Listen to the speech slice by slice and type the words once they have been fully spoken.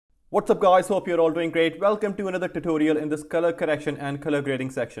What's up guys, hope you're all doing great. Welcome to another tutorial in this color correction and color grading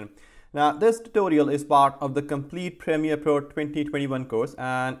section. Now this tutorial is part of the complete Premiere Pro 2021 course,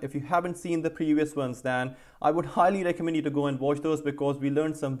 and if you haven't seen the previous ones then I would highly recommend you to go and watch those because we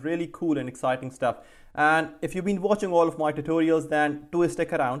learned some really cool and exciting stuff. And if you've been watching all of my tutorials then do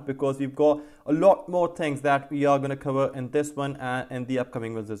stick around because we've got a lot more things that we are going to cover in this one and in the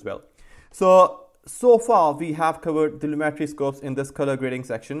upcoming ones as well. So far we have covered the Lumetri scopes in this color grading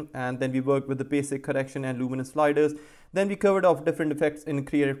section, and then we worked with the basic correction and luminance sliders. Then we covered off different effects in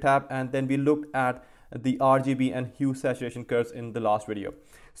creative tab, and then we looked at the RGB and hue saturation curves in the last video.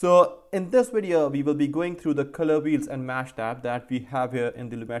 So in this video we will be going through the color wheels and mesh tab that we have here in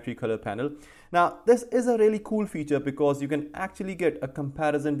the Lumetri Color Panel. Now this is a really cool feature because you can actually get a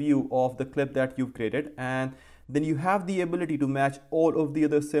comparison view of the clip that you've created, and then you have the ability to match all of the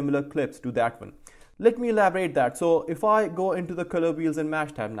other similar clips to that one. Let me elaborate that. So if I go into the color wheels and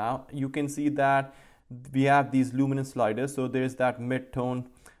mesh tab now, you can see that we have these luminance sliders. So there's that mid-tone,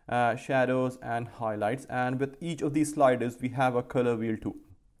 shadows and highlights, and with each of these sliders we have a color wheel too.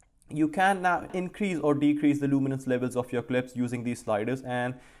 You can now increase or decrease the luminance levels of your clips using these sliders,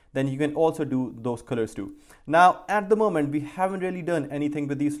 and then you can also do those colors too. Now at the moment we haven't really done anything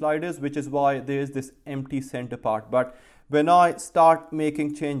with these sliders, which is why there is this empty center part, but when I start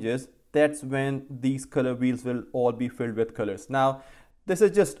making changes, that's when these color wheels will all be filled with colors. Now this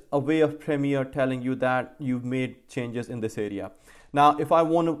is just a way of Premiere telling you that you've made changes in this area. Now if I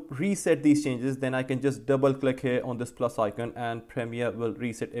want to reset these changes, then I can just double click here on this plus icon and Premiere will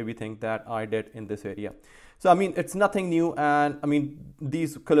reset everything that I did in this area. So I mean, it's nothing new, and I mean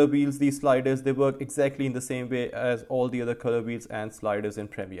these color wheels, these sliders, they work exactly in the same way as all the other color wheels and sliders in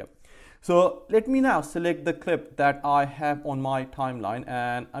Premiere. So let me now select the clip that I have on my timeline,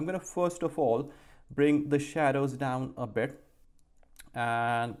 and I'm going to first of all bring the shadows down a bit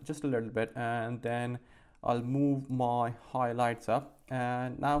and just a little bit, and then I'll move my highlights up,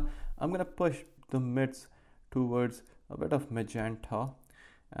 and now I'm going to push the mids towards a bit of magenta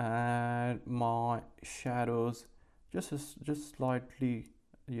and my shadows just slightly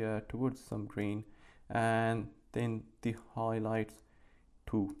towards some green, and then the highlights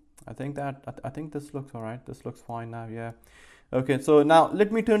too. I think this looks all right. This looks fine now. Yeah. Okay, so now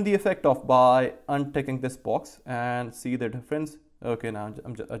let me turn the effect off by unticking this box and see the difference. Okay, now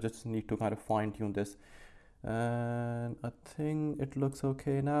I just need to kind of fine tune this, and I think it looks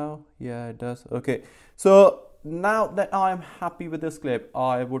okay now. Yeah, it does. Okay, so now that I'm happy with this clip,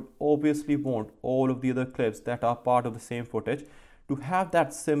 I would obviously want all of the other clips that are part of the same footage to have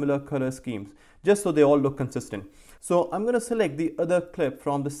that similar color schemes, just so they all look consistent. So I'm going to select the other clip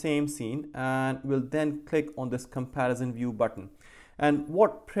from the same scene, and we'll then click on this comparison view button. And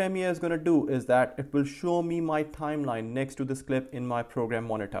what Premiere is going to do is that it will show me my timeline next to this clip in my program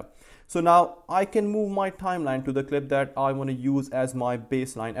monitor. So now I can move my timeline to the clip that I want to use as my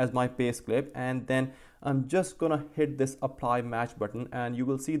baseline, as my base clip, and then I'm just going to hit this apply match button, and you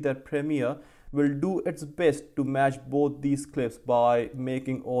will see that Premiere will do its best to match both these clips by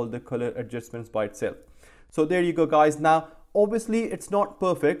making all the color adjustments by itself. So there you go guys. Now obviously it's not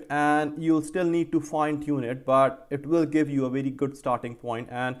perfect and you'll still need to fine tune it, but it will give you a very good starting point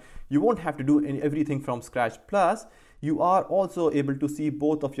and you won't have to do everything from scratch. Plus you are also able to see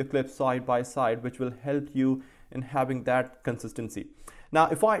both of your clips side by side, which will help you in having that consistency. Now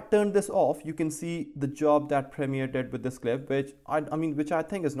if I turn this off, you can see the job that Premiere did with this clip, which I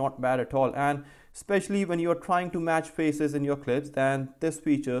think is not bad at all, and especially when you're trying to match faces in your clips, then this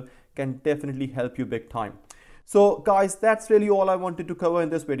feature can definitely help you big time. So guys, that's really all I wanted to cover in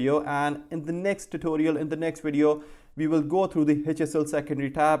this video, and in the next tutorial, in the next video, we will go through the HSL secondary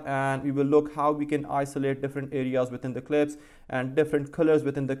tab and we will look how we can isolate different areas within the clips and different colors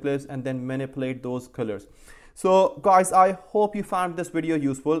within the clips and then manipulate those colors. So guys, I hope you found this video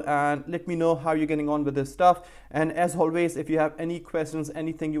useful, and let me know how you're getting on with this stuff. And as always, if you have any questions,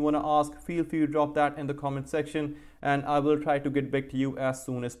 anything you want to ask, feel free to drop that in the comment section and I will try to get back to you as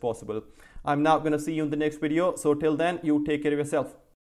soon as possible. I'm now going to see you in the next video. So till then, you take care of yourself.